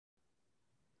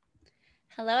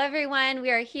Hello, everyone. We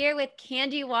are here with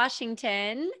Candy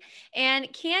Washington.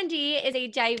 And Candy is a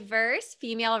diverse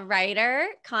female writer,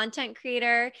 content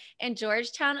creator, and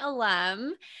Georgetown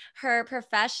alum. Her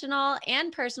professional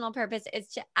and personal purpose is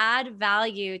to add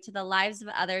value to the lives of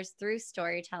others through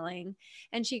storytelling.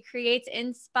 And she creates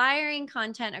inspiring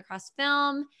content across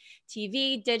film,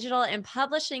 TV, digital, and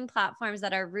publishing platforms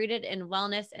that are rooted in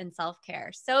wellness and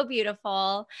self-care. So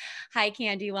beautiful. Hi,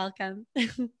 Candy. Welcome.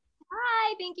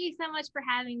 Hi, thank you so much for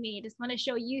having me. Just want to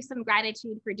show you some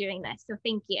gratitude for doing this. So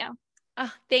thank you.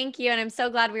 Oh, thank you. And I'm so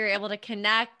glad we were able to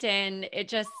connect. And it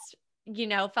just,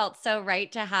 felt so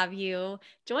right to have you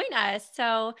join us.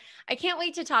 So I can't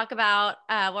wait to talk about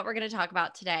what we're going to talk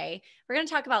about today. We're going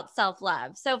to talk about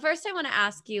self-love. So first, I want to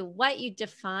ask you what you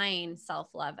define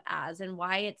self-love as and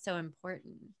why it's so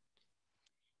important.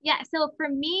 Yeah, so for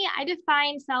me, I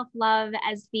define self-love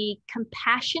as the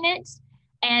compassionate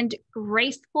and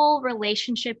graceful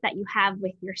relationship that you have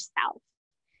with yourself.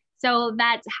 So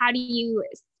that's how do you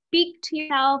speak to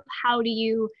yourself? How do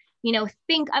you,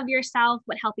 think of yourself?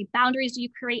 What healthy boundaries do you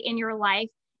create in your life?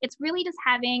 It's really just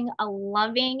having a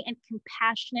loving and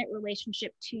compassionate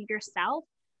relationship to yourself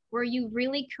where you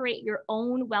really create your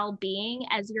own well-being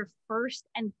as your first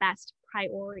and best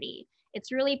priority.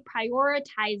 It's really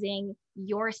prioritizing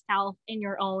yourself and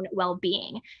your own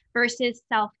well-being versus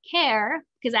self-care,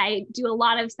 because I do a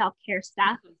lot of self-care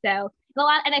stuff.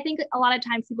 And I think a lot of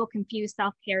times people confuse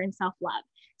self-care and self-love.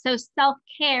 So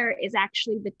self-care is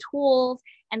actually the tools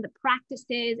and the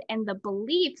practices and the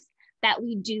beliefs that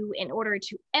we do in order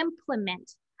to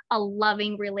implement a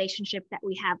loving relationship that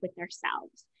we have with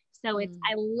ourselves. So it's,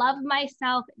 I love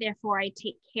myself, therefore I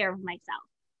take care of myself.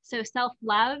 So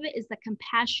self-love is the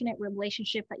compassionate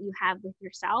relationship that you have with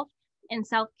yourself. And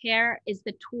self-care is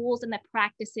the tools and the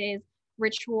practices,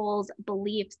 rituals,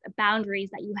 beliefs, boundaries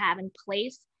that you have in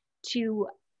place to,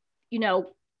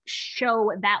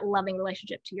 show that loving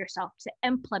relationship to yourself, to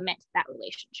implement that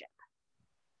relationship.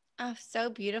 Oh, so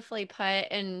beautifully put.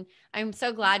 And I'm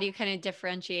so glad you kind of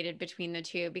differentiated between the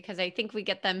two because I think we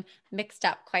get them mixed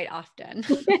up quite often.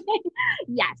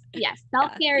 Yes.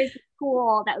 Self-care is the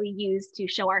tool that we use to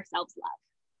show ourselves love.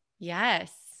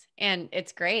 Yes. And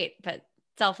it's great, but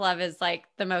self-love is like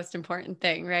the most important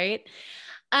thing, right?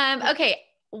 Okay.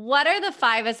 What are the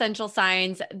 5 essential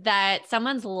signs that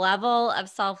someone's level of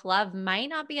self-love might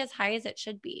not be as high as it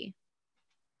should be?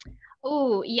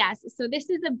 Oh, yes. So this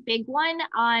is a big one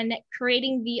on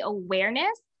creating the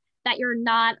awareness that you're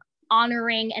not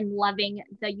honoring and loving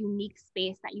the unique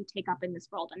space that you take up in this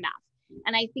world enough.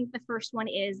 And I think the first one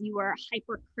is you are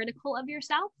hypercritical of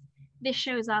yourself. This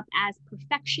shows up as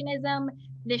perfectionism.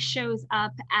 This shows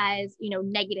up as,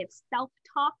 negative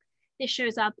self-talk. This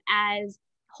shows up as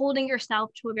holding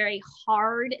yourself to a very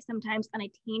hard, sometimes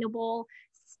unattainable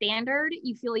standard.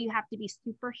 You feel you have to be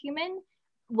superhuman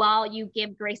while you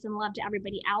give grace and love to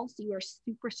everybody else. You are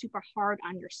super, super hard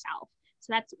on yourself.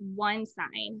 So that's one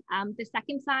sign. The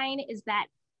second sign is that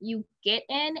you get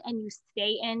in and you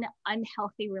stay in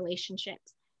unhealthy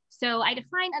relationships. So I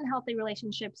define unhealthy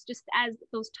relationships just as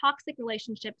those toxic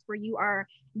relationships where you are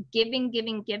giving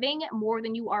more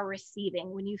than you are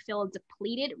receiving, when you feel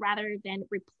depleted rather than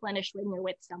replenished when you're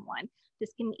with someone.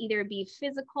 This can either be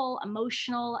physical,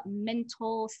 emotional,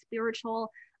 mental,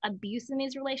 spiritual abuse in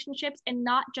these relationships, and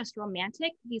not just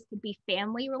romantic. These could be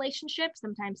family relationships.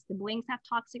 Sometimes siblings have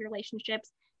toxic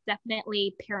relationships.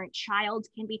 Definitely parent-child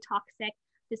can be toxic.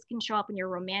 This can show up in your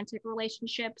romantic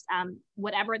relationships,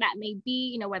 whatever that may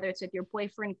be, whether it's with your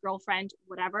boyfriend, girlfriend,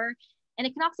 whatever. And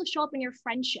it can also show up in your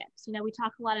friendships. We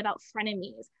talk a lot about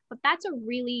frenemies, but that's a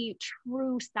really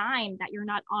true sign that you're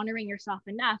not honoring yourself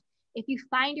enough. If you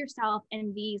find yourself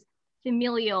in these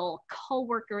familial,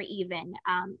 co-worker, even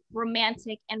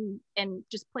romantic and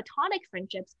just platonic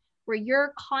friendships where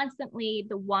you're constantly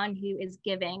the one who is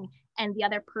giving and the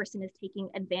other person is taking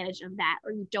advantage of that,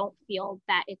 or you don't feel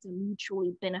that it's a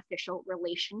mutually beneficial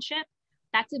relationship,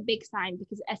 that's a big sign,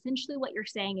 because essentially what you're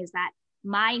saying is that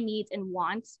my needs and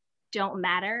wants don't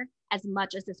matter as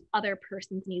much as this other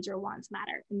person's needs or wants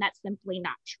matter. And that's simply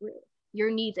not true.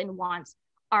 Your needs and wants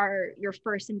are your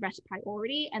first and best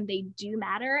priority, and they do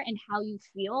matter, and how you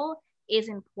feel is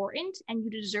important, and you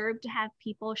deserve to have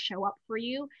people show up for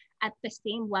you at the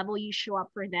same level you show up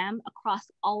for them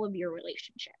across all of your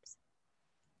relationships.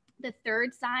 The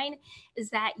third sign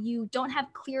is that you don't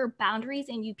have clear boundaries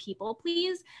and you people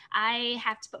please. I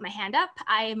have to put my hand up.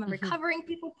 I am a recovering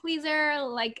people pleaser.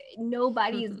 Like,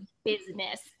 nobody's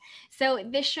business. So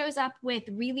this shows up with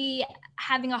really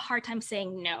having a hard time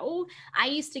saying no. I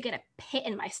used to get a pit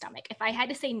in my stomach. If I had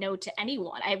to say no to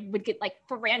anyone, I would get like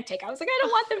frantic. I was like, I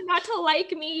don't want them not to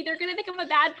like me. They're going to think I'm a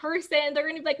bad person. They're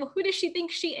going to be like, well, who does she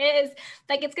think she is?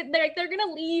 Like, it's good. They're going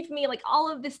to leave me. Like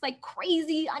all of this like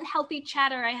crazy, unhealthy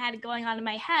chatter I had going on in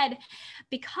my head,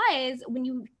 because when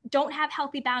you don't have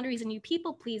healthy boundaries and you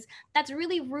people please, that's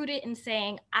really rooted in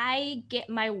saying, I get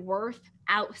my worth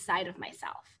outside of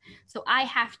myself. So I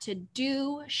have to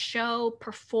do, show,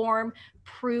 perform,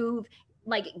 prove,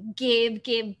 like give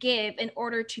in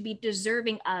order to be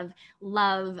deserving of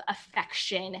love,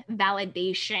 affection,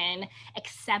 validation,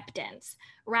 acceptance,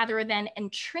 rather than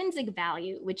intrinsic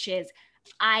value, which is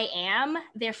I am,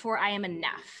 therefore I am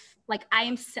enough. Like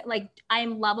I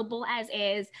am lovable as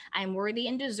is. I'm worthy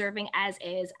and deserving as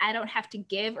is. I don't have to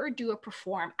give or do or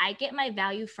perform. I get my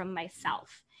value from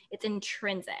myself. It's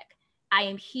intrinsic. I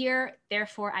am here,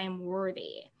 therefore I am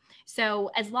worthy.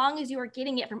 So as long as you are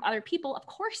getting it from other people, of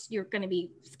course you're going to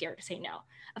be scared to say no.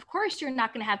 Of course you're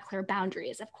not going to have clear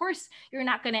boundaries. Of course you're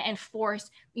not going to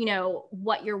enforce,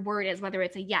 what your word is, whether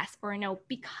it's a yes or a no,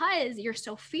 because you're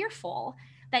so fearful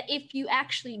that if you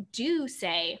actually do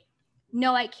say,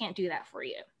 no, I can't do that for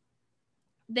you,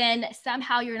 then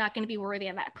somehow you're not going to be worthy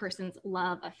of that person's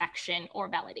love, affection, or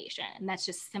validation. And that's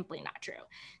just simply not true.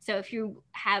 So if you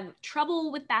have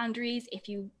trouble with boundaries, if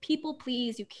you people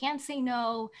please, you can't say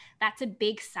no, that's a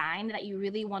big sign that you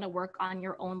really want to work on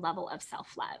your own level of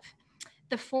self-love.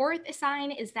 The fourth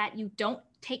sign is that you don't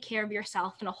take care of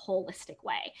yourself in a holistic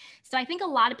way. So I think a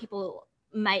lot of people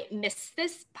might miss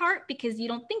this part because you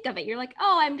don't think of it. You're like,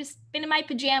 oh, I'm just been in my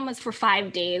pajamas for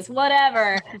 5 days,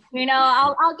 whatever.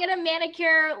 I'll get a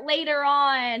manicure later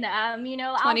on.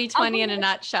 2020 in a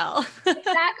nutshell.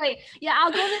 Exactly. Yeah,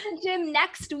 I'll go to the gym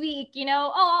next week.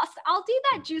 I'll do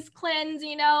that juice cleanse.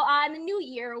 On the new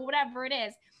year or whatever it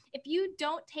is. If you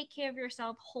don't take care of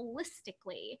yourself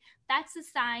holistically, that's a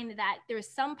sign that there's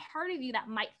some part of you that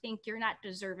might think you're not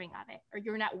deserving of it, or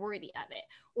you're not worthy of it,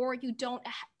 or you don't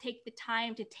take the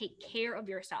time to take care of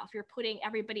yourself. You're putting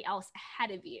everybody else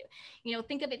ahead of you.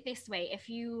 Think of it this way. If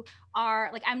you are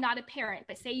like, I'm not a parent,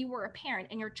 but say you were a parent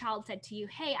and your child said to you,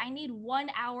 hey, I need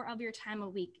 1 hour of your time a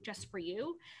week just for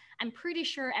you. I'm pretty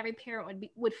sure every parent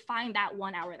would find that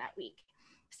 1 hour that week.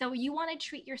 So you want to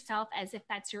treat yourself as if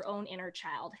that's your own inner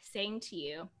child saying to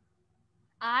you,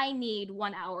 I need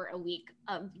 1 hour a week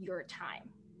of your time.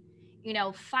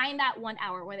 Find that 1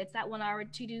 hour, whether it's that 1 hour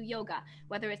to do yoga,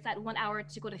 whether it's that 1 hour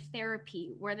to go to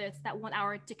therapy, whether it's that 1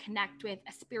 hour to connect with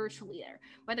a spiritual leader,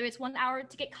 whether it's 1 hour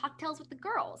to get cocktails with the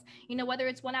girls, whether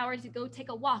it's 1 hour to go take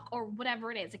a walk or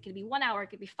whatever it is. It could be 1 hour,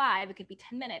 it could be 5, it could be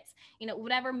 10 minutes,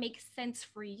 whatever makes sense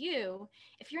for you.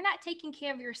 If you're not taking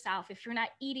care of yourself, if you're not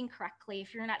eating correctly,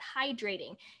 if you're not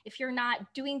hydrating, if you're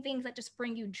not doing things that just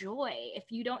bring you joy, if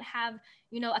you don't have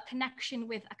a connection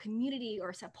with a community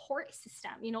or a support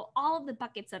system, all of the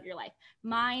buckets of your life,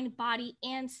 mind, body,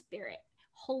 and spirit,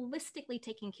 holistically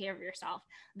taking care of yourself,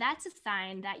 that's a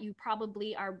sign that you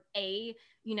probably are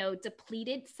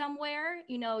depleted somewhere.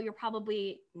 You're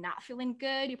probably not feeling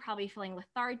good. You're probably feeling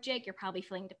lethargic. You're probably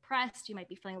feeling depressed. You might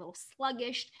be feeling a little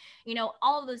sluggish,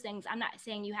 all of those things. I'm not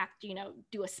saying you have to,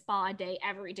 do a spa day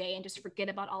every day and just forget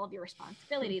about all of your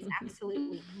responsibilities.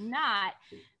 Absolutely not.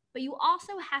 But you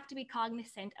also have to be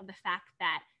cognizant of the fact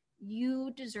that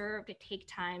you deserve to take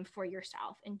time for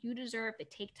yourself, and you deserve to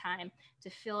take time to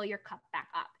fill your cup back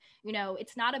up.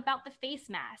 It's not about the face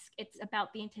mask. It's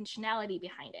about the intentionality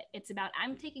behind it. It's about,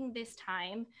 I'm taking this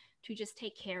time to just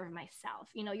take care of myself.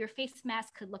 Your face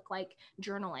mask could look like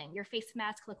journaling. Your face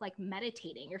mask could look like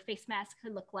meditating. Your face mask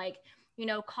could look like,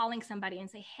 calling somebody and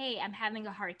say, hey, I'm having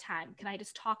a hard time. Can I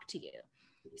just talk to you?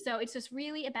 So it's just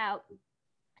really about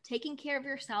taking care of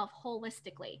yourself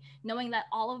holistically, knowing that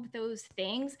all of those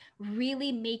things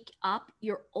really make up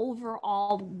your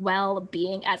overall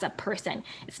well-being as a person.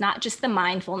 It's not just the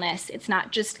mindfulness. It's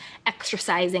not just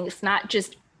exercising. It's not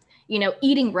just,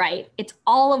 eating right. It's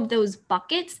all of those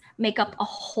buckets make up a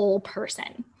whole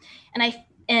person.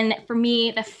 And for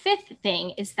me, the fifth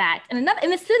thing is that, and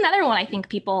this is another one I think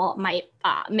people might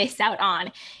miss out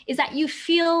on, is that you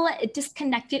feel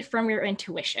disconnected from your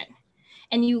intuition.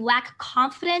 And you lack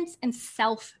confidence and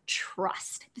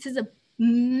self-trust. This is a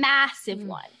massive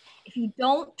one. If you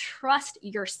don't trust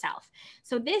yourself.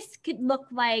 So this could look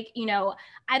like,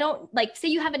 I don't say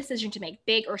you have a decision to make,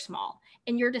 big or small,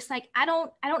 and you're just like, I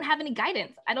don't have any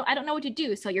guidance. I don't know what to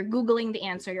do. So you're Googling the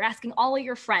answer, you're asking all of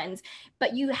your friends,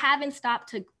 but you haven't stopped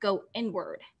to go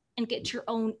inward and get your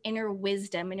own inner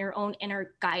wisdom and your own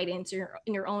inner guidance,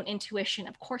 your own intuition.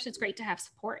 Of course, it's great to have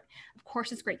support. Of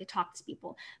course, it's great to talk to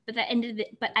people. But at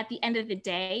the end of the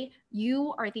day,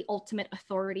 you are the ultimate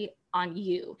authority on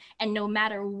you. And no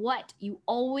matter what, you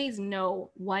always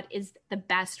know what is the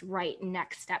best right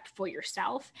next step for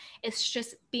yourself. It's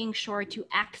just being sure to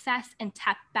access and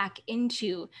tap back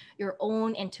into your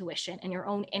own intuition and your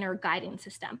own inner guidance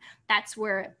system. That's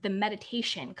where the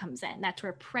meditation comes in. That's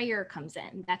where prayer comes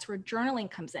in. That's where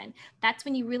journaling comes in. That's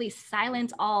when you really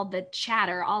silence all the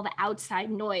chatter, all the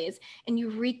outside noise, and you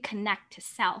reconnect to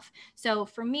self. So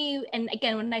for me, and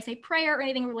again, when I say prayer or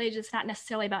anything religious, it's not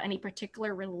necessarily about any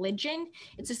particular religion.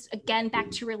 It's just, again,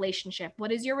 back to relationship.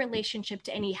 What is your relationship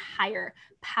to any higher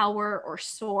power or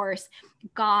source,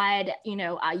 God,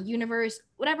 universe,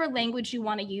 whatever language you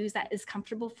want to use that is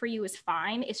comfortable for you is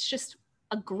fine. It's just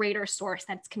a greater source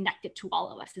that's connected to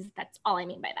all of us. That's all I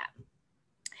mean by that.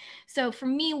 So for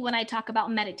me, when I talk about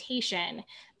meditation,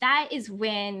 that is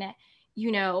when,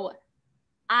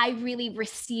 I really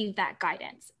receive that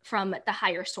guidance from the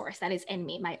higher source that is in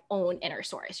me, my own inner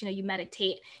source. You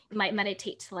might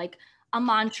meditate to like a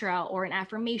mantra or an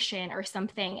affirmation or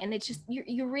something. And it's just,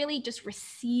 you're really just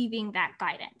receiving that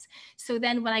guidance. So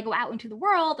then when I go out into the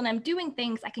world and I'm doing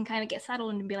things, I can kind of get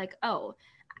settled and be like, oh,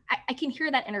 I can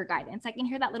hear that inner guidance. I can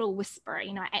hear that little whisper,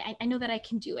 I know that I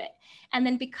can do it. And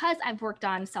then because I've worked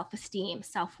on self-esteem,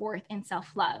 self-worth, and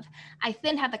self-love, I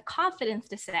then have the confidence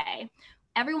to say,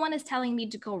 everyone is telling me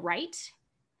to go right,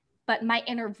 but my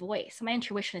inner voice, my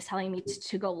intuition is telling me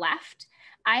to go left.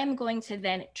 I am going to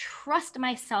then trust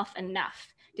myself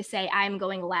enough to say I am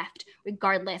going left,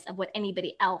 regardless of what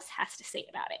anybody else has to say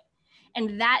about it.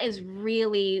 And that is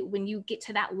really when you get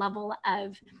to that level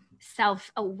of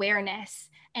self-awareness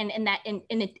and that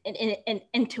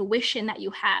intuition that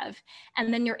you have.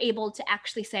 And then you're able to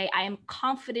actually say, I am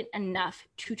confident enough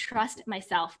to trust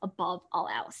myself above all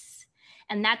else.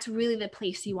 And that's really the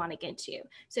place you want to get to.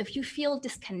 So if you feel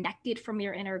disconnected from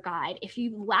your inner guide, if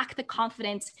you lack the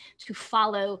confidence to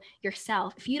follow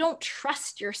yourself, if you don't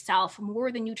trust yourself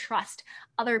more than you trust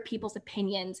other people's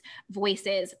opinions,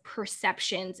 voices,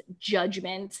 perceptions,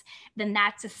 judgments, then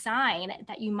that's a sign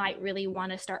that you might really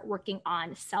want to start working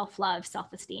on self-love,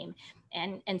 self-esteem,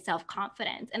 and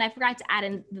self-confidence. And I forgot to add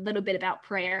in a little bit about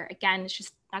prayer. Again, it's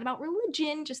just not about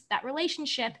religion, just that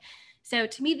relationship. So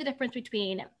to me, the difference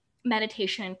between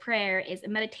meditation and prayer is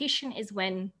meditation is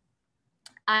when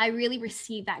I really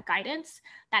receive that guidance.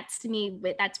 That's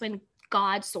when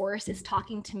God source is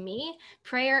talking to me.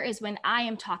 Prayer is when I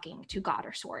am talking to God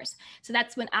or source. So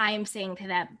that's when I am saying to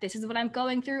them, this is what I'm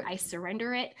going through. I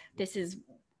surrender it.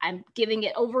 I'm giving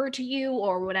it over to you,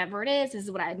 or whatever it is. This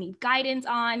is what I need guidance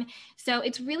on. So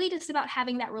it's really just about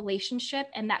having that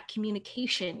relationship and that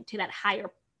communication to that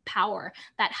higher power,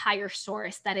 that higher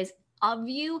source that is of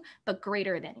you, but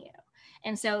greater than you.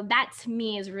 And so that to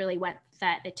me is really what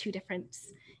the two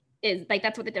difference is. Like,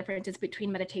 that's what the difference is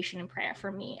between meditation and prayer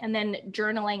for me. And then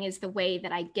journaling is the way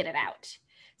that I get it out.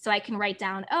 So I can write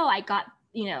down, oh, I got,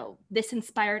 this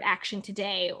inspired action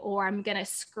today, or I'm going to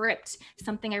script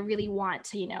something I really want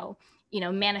to,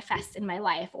 manifest in my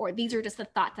life, or these are just the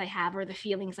thoughts I have or the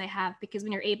feelings I have. Because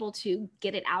when you're able to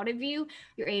get it out of you,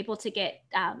 you're able to get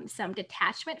some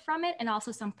detachment from it and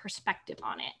also some perspective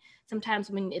on it.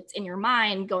 Sometimes when it's in your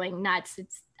mind going nuts,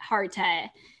 it's hard to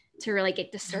really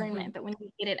get discernment, but when you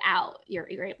get it out, you're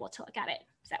able to look at it.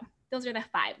 So those are the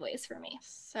 5 ways for me.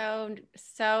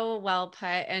 So well put.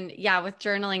 And yeah, with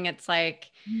journaling, it's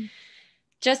like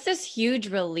just this huge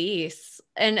release.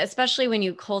 And especially when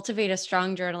you cultivate a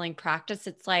strong journaling practice,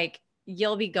 it's like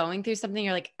you'll be going through something.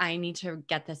 You're like, I need to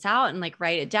get this out and like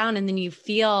write it down. And then you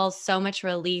feel so much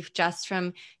relief just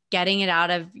from getting it out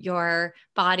of your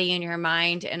body and your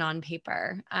mind and on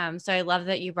paper. So I love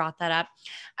that you brought that up.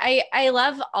 I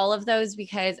love all of those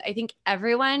because I think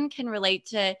everyone can relate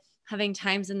to having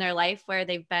times in their life where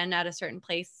they've been at a certain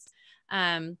place,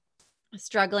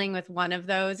 struggling with one of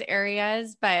those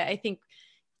areas. But I think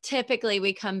typically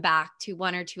we come back to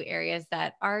 1 or 2 areas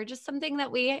that are just something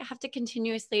that we have to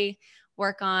continuously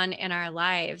work on in our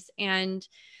lives. And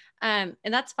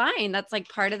that's fine. That's like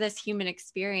part of this human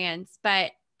experience.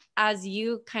 But as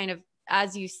you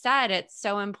said, it's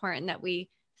so important that we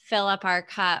fill up our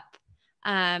cup.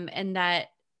 And that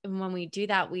when we do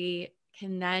that, we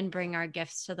can then bring our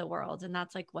gifts to the world. And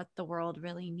that's like what the world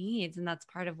really needs. And that's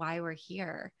part of why we're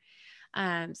here.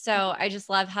 So I just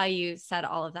love how you said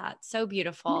all of that. So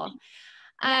beautiful.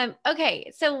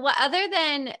 Okay. So other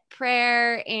than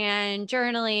prayer and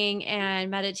journaling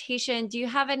and meditation, do you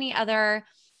have any other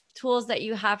tools that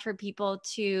you have for people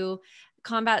to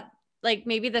combat like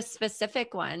maybe the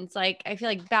specific ones. Like I feel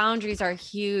like boundaries are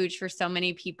huge for so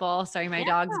many people. Sorry, my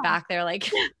dog's back there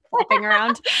like flopping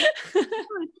around.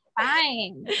 It's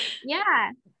fine.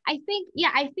 Yeah. I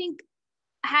think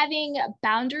having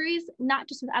boundaries, not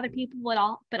just with other people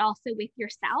but also with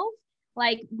yourself.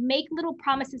 Like make little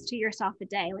promises to yourself a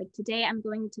day. Like today I'm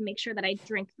going to make sure that I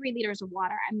drink 3 liters of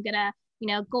water. I'm gonna,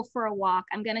 go for a walk.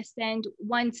 I'm gonna send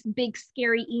one big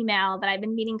scary email that I've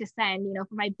been meaning to send,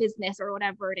 for my business or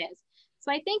whatever it is.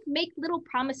 So I think make little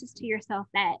promises to yourself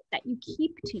that you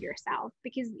keep to yourself,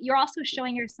 because you're also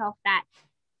showing yourself that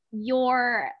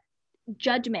your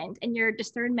judgment and your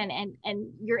discernment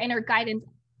and your inner guidance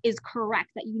is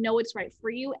correct, that it's right for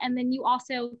you. And then you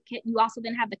also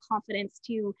then have the confidence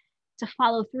to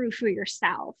follow through for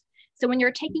yourself. So when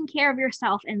you're taking care of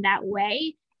yourself in that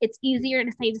way, it's easier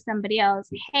to say to somebody else,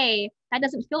 hey, that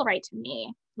doesn't feel right to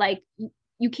me. Like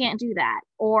you can't do that.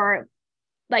 Or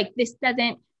like, this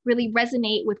doesn't really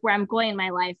resonate with where I'm going in my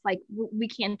life. Like we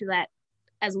can't do that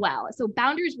as well. So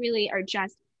boundaries really are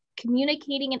just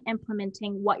communicating and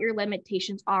implementing what your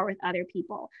limitations are with other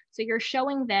people. So you're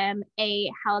showing them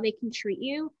how they can treat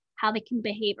you, how they can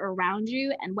behave around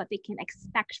you, and what they can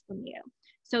expect from you.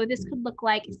 So this could look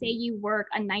like, say you work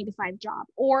a 9-to-5 job,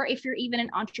 or if you're even an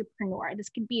entrepreneur, this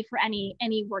could be for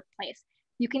any workplace.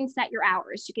 You can set your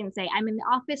hours. You can say, I'm in the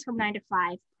office from 9 to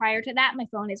 5. Prior to that, my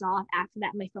phone is off. After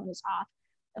that, my phone is off.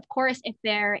 Of course, if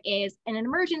there is an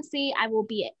emergency, I will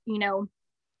be,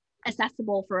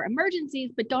 accessible for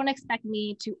emergencies, but don't expect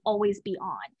me to always be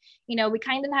on. We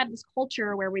kind of have this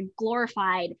culture where we've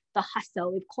glorified the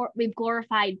hustle, we've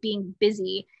glorified being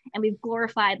busy, and we've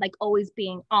glorified like always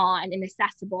being on and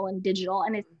accessible and digital.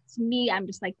 And it's me, I'm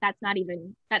just like, that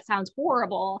sounds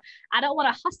horrible. I don't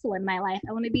want to hustle in my life.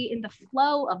 I want to be in the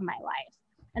flow of my life.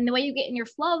 And the way you get in your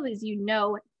flow is,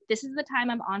 this is the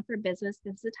time I'm on for business.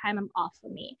 This is the time I'm off for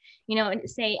me. And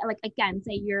say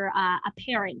you're a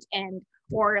parent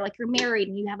or like you're married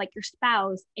and you have like your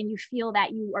spouse and you feel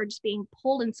that you are just being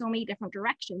pulled in so many different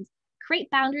directions. Create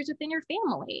boundaries within your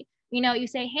family. You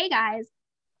say, hey guys,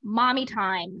 mommy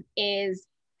time is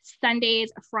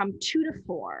Sundays from 2 to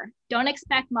 4. Don't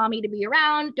expect mommy to be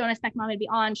around. Don't expect mommy to be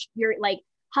on. You're like,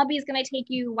 hubby's going to take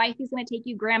you, wifey's going to take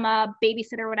you, grandma,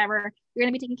 babysitter, whatever you're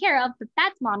going to be taken care of, but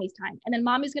that's mommy's time. And then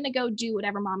mommy's going to go do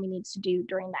whatever mommy needs to do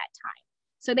during that time.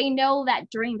 So they know that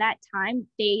during that time,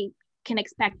 they can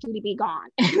expect you to be gone.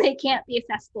 They can't be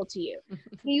accessible to you.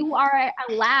 You are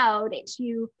allowed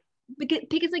to,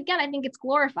 because again, I think it's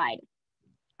glorified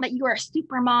that you are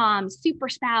super mom, super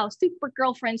spouse, super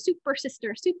girlfriend, super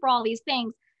sister, super all these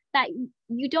things, that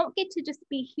you don't get to just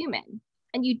be human,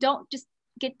 and you don't just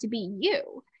get to be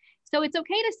you. So it's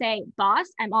okay to say, boss,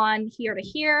 I'm on here to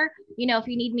here. If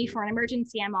you need me for an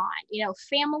emergency, I'm on.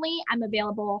 Family, I'm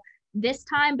available this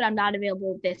time, but I'm not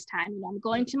available this time. I'm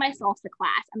going to my salsa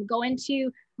class. I'm going to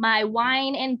my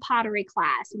wine and pottery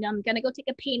class. I'm going to go take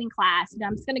a painting class.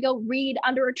 I'm just going to go read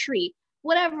under a tree.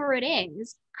 Whatever it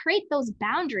is, create those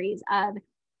boundaries of,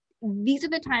 these are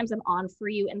the times I'm on for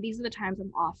you, and these are the times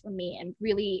I'm off for me, and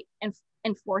really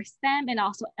enforce them and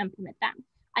also implement them.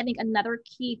 I think another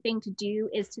key thing to do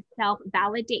is to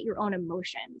self-validate your own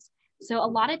emotions. So a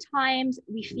lot of times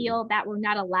we feel that we're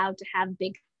not allowed to have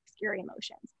big, scary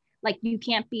emotions. Like you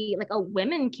can't be like,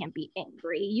 women can't be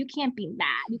angry. You can't be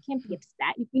mad. You can't be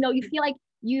upset. You feel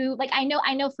like I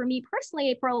know for me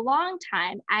personally, for a long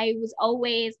time, I was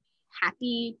always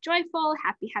happy, joyful,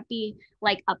 happy,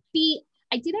 like upbeat.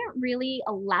 I didn't really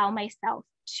allow myself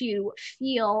to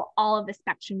feel all of the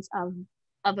spectrums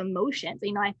of emotions.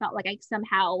 I felt like I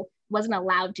somehow wasn't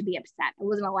allowed to be upset. I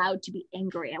wasn't allowed to be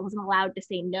angry. I wasn't allowed to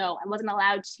say no. I wasn't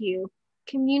allowed to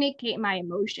communicate my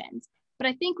emotions. But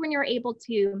I think when you're able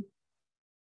to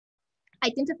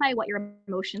identify what your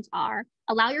emotions are,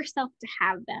 allow yourself to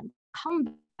have them, come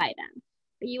by them,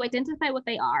 but you identify what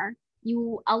they are,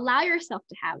 you allow yourself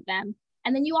to have them,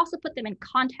 and then you also put them in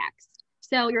context.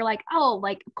 So you're like,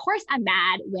 of course I'm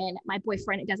mad when my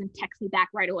boyfriend doesn't text me back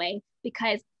right away,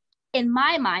 because in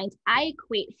my mind, I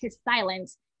equate his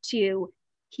silence to,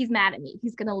 he's mad at me.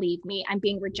 He's going to leave me. I'm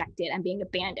being rejected. I'm being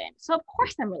abandoned. So of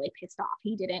course I'm really pissed off.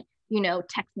 He didn't,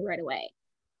 text me right away.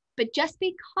 But just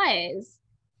because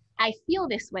I feel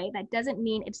this way, that doesn't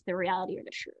mean it's the reality or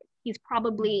the truth. He's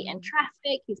probably in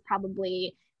traffic. He's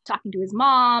probably talking to his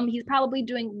mom. He's probably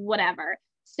doing whatever.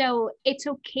 So it's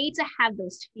okay to have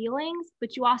those feelings,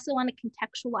 but you also want to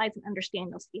contextualize and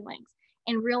understand those feelings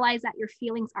and realize that your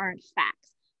feelings aren't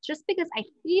facts. Just because I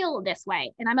feel this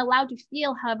way and I'm allowed to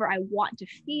feel however I want to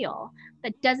feel,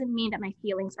 that doesn't mean that my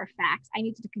feelings are facts. I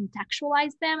need to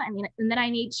contextualize them. And then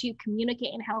I need to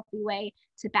communicate in a healthy way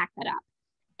to back that up.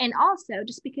 And also,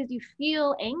 just because you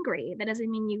feel angry, that doesn't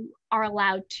mean you are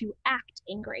allowed to act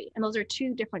angry. And those are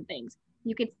two different things.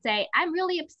 You could say, I'm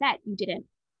really upset you didn't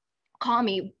call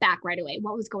me back right away.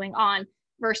 What was going on?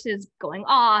 Versus going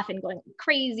off and going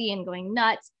crazy and going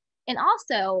nuts. And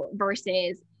also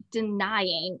versus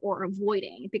denying or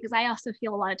avoiding, because I also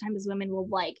feel a lot of times women will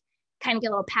like kind of get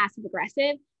a little passive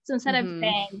aggressive. So instead of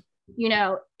saying, you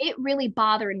know, it really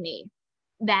bothered me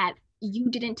that you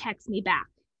didn't text me back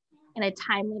in a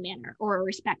timely manner or a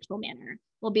respectful manner,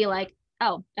 we'll be like,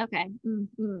 oh, okay.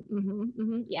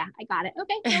 Yeah, I got it.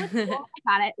 Okay. No, it's cool.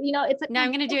 I got it. You know, it's like, now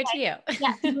I'm going to do it to you.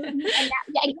 Yeah.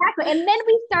 Yeah, exactly. And then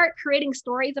we start creating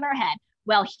stories in our head.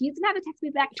 Well, he's gonna have to text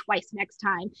me back twice next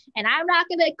time, and I'm not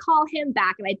gonna call him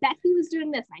back. And I bet he was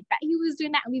doing this, and I bet he was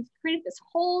doing that. And we've created this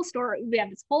whole story. We have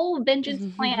this whole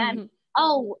vengeance plan.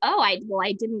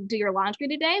 I didn't do your laundry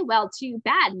today. Well, too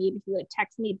bad. Maybe if you would have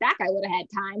texted me back, I would have had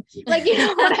time. Like, you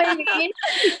know what I mean?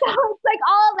 So it's like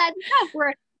all that stuff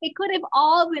where it could have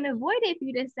all been avoided if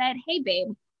you just said, hey, babe,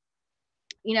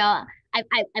 you know, I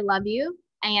love you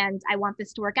and I want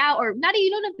this to work out. Or not,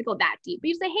 you don't have to go that deep, but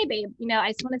you say, hey, babe, you know, I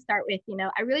just want to start with, you know,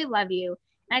 I really love you.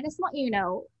 And I just want you to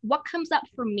know what comes up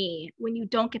for me when you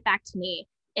don't get back to me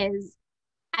is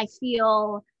I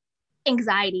feel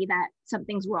anxiety that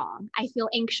something's wrong. I feel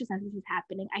anxious as this is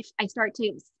happening. I start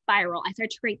to spiral. I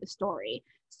start to create the story.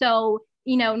 So,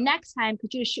 you know, next time,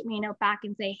 could you just shoot me a note back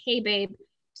and say, hey, babe,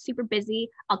 super busy.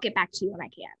 I'll get back to you when I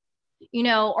can. You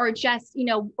know, or just, you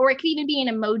know, or it could even be an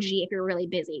emoji if you're really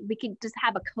busy. We could just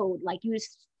have a code, like you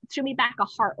just show me back a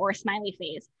heart or a smiley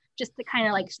face just to kind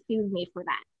of like soothe me for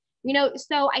that. You know,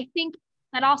 so I think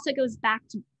that also goes back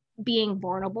to being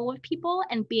vulnerable with people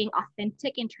and being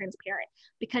authentic and transparent,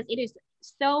 because it is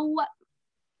so,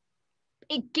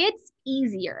 it gets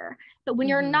easier, but when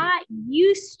you're not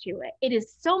used to it, it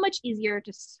is so much easier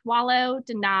to swallow,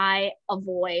 deny,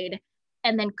 avoid,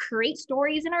 and then create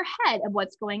stories in our head of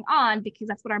what's going on, because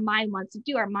that's what our mind wants to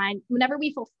do. Our mind, whenever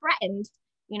we feel threatened,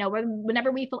 you know,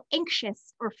 whenever we feel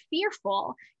anxious or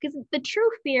fearful, because the true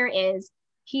fear is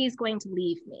he's going to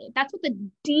leave me. That's what the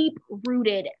deep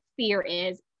rooted fear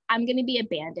is. I'm going to be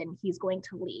abandoned. He's going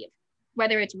to leave.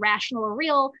 Whether it's rational or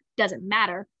real, doesn't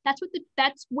matter. That's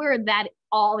where that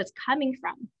all is coming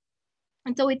from.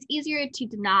 And so it's easier to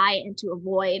deny and to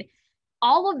avoid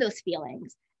all of those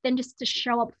feelings than just to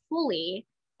show up fully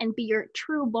and be your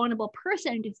true vulnerable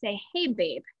person and to say, hey,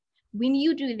 babe, when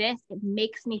you do this, it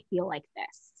makes me feel like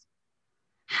this.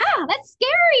 That's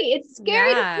scary. It's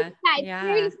scary to see that. It's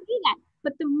scary to see that.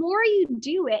 But the more you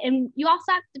do it, and you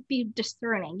also have to be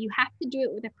discerning, you have to do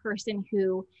it with a person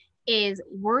who is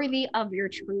worthy of your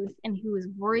truth and who is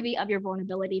worthy of your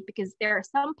vulnerability, because there are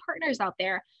some partners out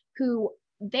there who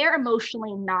they're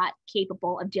emotionally not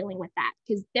capable of dealing with that,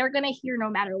 because they're going to hear no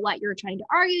matter what. You're trying to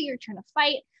argue, you're trying to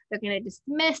fight, they're going to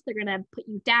dismiss, they're going to put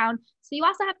you down. So you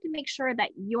also have to make sure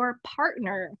that your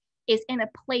partner is in a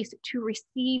place to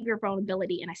receive your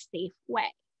vulnerability in a safe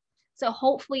way. So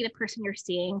hopefully the person you're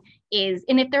seeing is,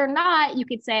 and if they're not, you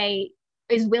could say,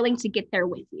 is willing to get there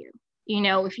with you. You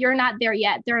know, if you're not there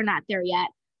yet, they're not there yet.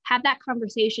 Have that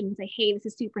conversation and say, hey, this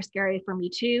is super scary for me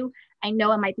too. I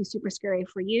know it might be super scary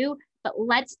for you, but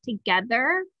let's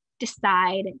together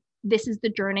decide this is the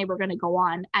journey we're going to go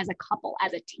on as a couple,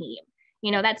 as a team.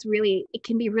 You know, that's really, it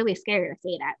can be really scary to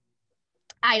say that.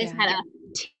 I just had a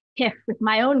tiff with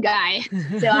my own guy.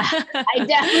 So I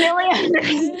definitely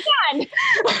understand.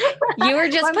 You were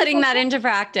just putting that into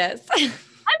practice. I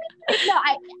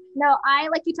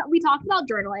like we talked about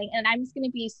journaling, and I'm just going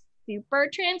to be super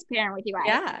transparent with you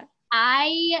guys.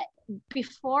 Yeah.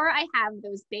 Before I have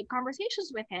those big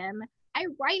conversations with him, I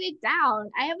write it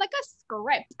down. I have like a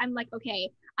script. I'm like,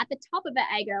 okay, at the top of it,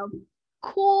 I go,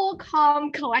 cool,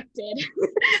 calm, collected.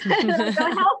 And I go,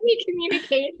 healthy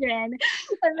communication.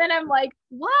 And then I'm like,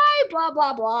 why, blah,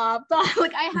 blah, blah, blah.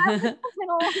 Like I have this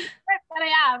little script that I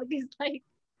have, because like,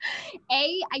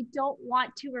 I don't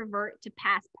want to revert to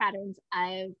past patterns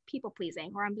of people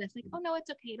pleasing, where I'm just like, oh no, it's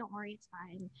okay, don't worry, it's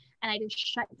fine. And I just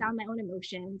shut down my own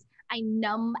emotions. I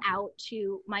numb out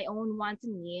to my own wants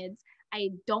and needs. I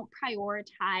don't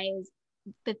prioritize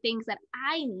the things that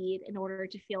I need in order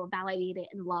to feel validated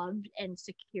and loved and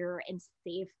secure and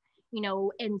safe, you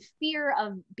know, in fear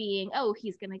of being, oh,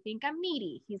 he's going to think I'm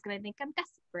needy. He's going to think I'm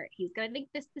desperate. He's going to think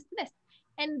this.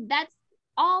 And that's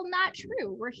all not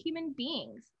true. We're human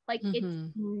beings. Like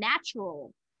it's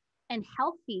natural and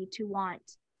healthy to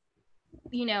want,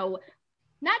 you know,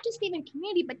 not just even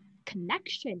community, but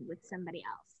connection with somebody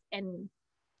else. And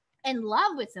in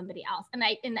love with somebody else. And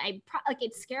like,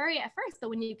 it's scary at first, but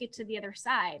when you get to the other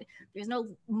side, there's no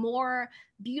more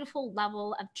beautiful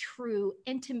level of true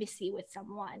intimacy with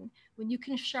someone when you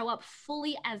can show up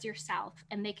fully as yourself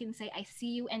and they can say, I see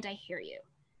you and I hear you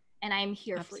and I'm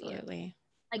here for you. Absolutely.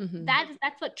 Like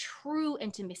that's what true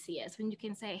intimacy is, when you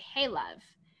can say, hey, love,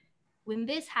 when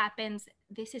this happens,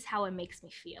 this is how it makes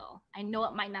me feel. I know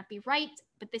it might not be right,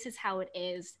 but this is how it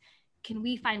is. Can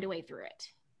we find a way through it?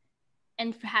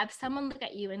 And have someone look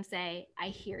at you and say, I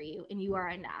hear you and you are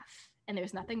enough and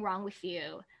there's nothing wrong with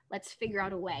you. Let's figure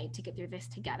out a way to get through this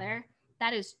together.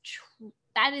 That is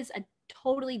a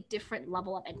totally different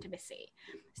level of intimacy.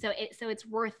 So it's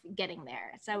worth getting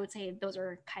there. So I would say those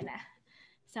are kind of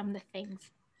some of the things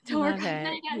to work on.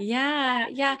 Love it. Yeah.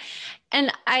 Yeah.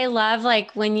 And I love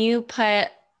like when you put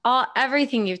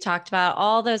everything you've talked about,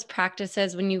 all those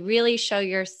practices, when you really show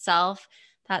yourself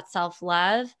that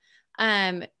self-love,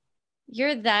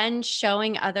 you're then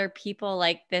showing other people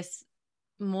like this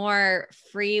more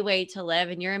free way to live,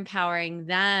 and you're empowering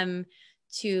them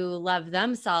to love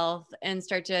themselves and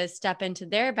start to step into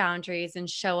their boundaries and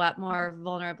show up more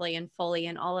vulnerably and fully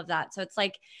and all of that. So it's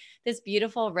like this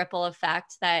beautiful ripple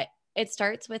effect that it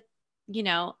starts with,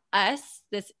 us,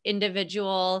 this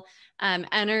individual,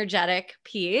 energetic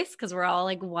piece, because we're all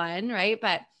like one, right?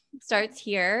 But starts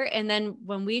here. And then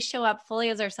when we show up fully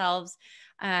as ourselves,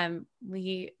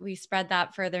 we spread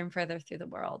that further and further through the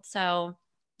world. So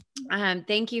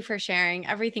thank you for sharing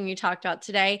everything you talked about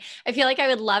today. I feel like I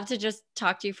would love to just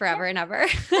talk to you forever and ever.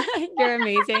 You're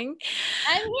amazing.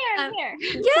 I'm here.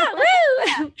 Yeah.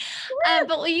 Woo.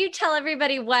 But will you tell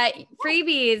everybody what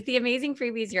freebies, the amazing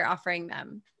freebies you're offering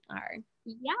them are?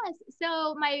 Yes.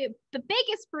 So the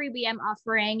biggest freebie I'm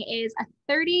offering is a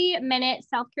 30-minute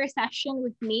self-care session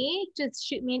with me. Just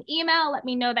shoot me an email. Let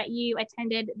me know that you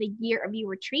attended the Year of You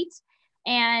retreat.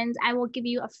 And I will give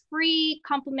you a free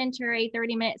complimentary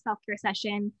 30-minute self-care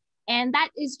session. And that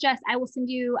is just, I will send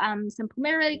you some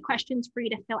preliminary questions for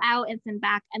you to fill out and send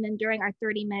back. And then during our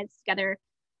 30 minutes together,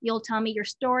 you'll tell me your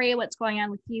story, what's going on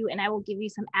with you, and I will give you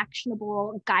some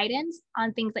actionable guidance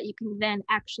on things that you can then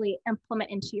actually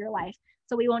implement into your life.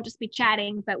 So we won't just be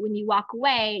chatting, but when you walk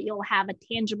away, you'll have a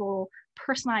tangible,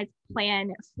 personalized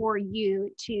plan for you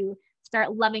to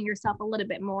start loving yourself a little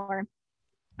bit more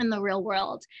in the real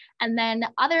world. And then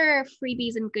other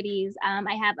freebies and goodies,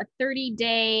 I have a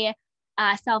 30-day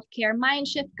self-care mind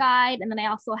shift guide. And then I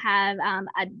also have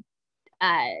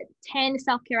a 10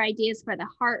 self-care ideas for the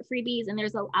heart freebies. And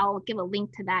I'll give a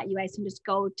link to that. You guys can just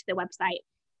go to the website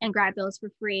and grab those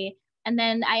for free. And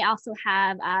then I also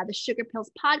have the Sugar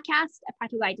Pills podcast, A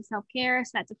Practical Guide to Self-Care.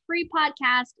 So that's a free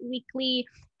podcast weekly.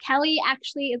 Kelly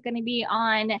actually is going to be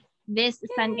on this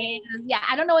Sunday. Yeah,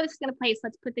 I don't know where this is going to place.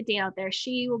 Let's put the date out there.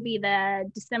 She will be the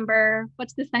December,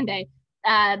 what's the Sunday?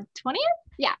 20th?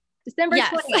 Yeah, December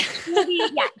 20th.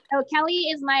 Yeah, so Kelly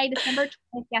is my December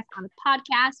 20th guest on the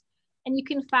podcast. And you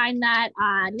can find that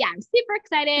on, I'm super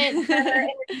excited. Her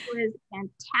interview was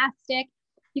fantastic.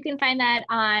 You can find that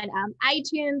on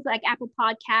iTunes, like Apple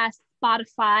Podcasts,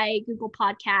 Spotify, Google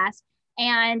Podcasts,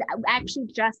 and I actually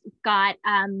just got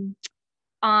on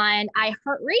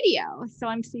iHeartRadio. So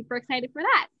I'm super excited for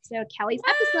that. So Kelly's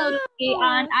episode will be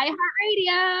on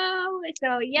iHeartRadio.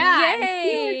 So yeah.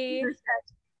 Yay.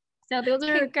 So those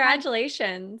are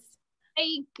congratulations.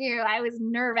 Thank you. I was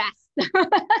nervous.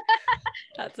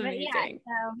 That's amazing.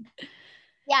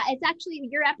 Yeah, it's actually,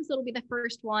 your episode will be the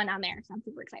first one on there. So I'm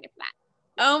super excited for that.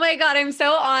 Oh my God, I'm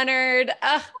so honored.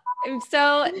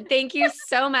 Thank you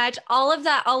so much. All of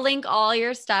that, I'll link all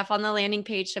your stuff on the landing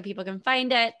page so people can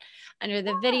find it under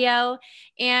the video.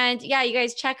 And yeah, you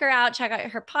guys check her out, check out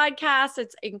her podcast.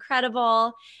 It's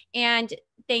incredible. And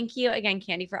thank you again,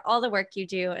 Candy, for all the work you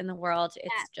do in the world.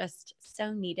 It's just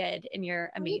so needed and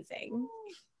you're amazing.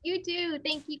 You do.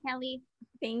 Thank you, Kelly.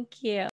 Thank you.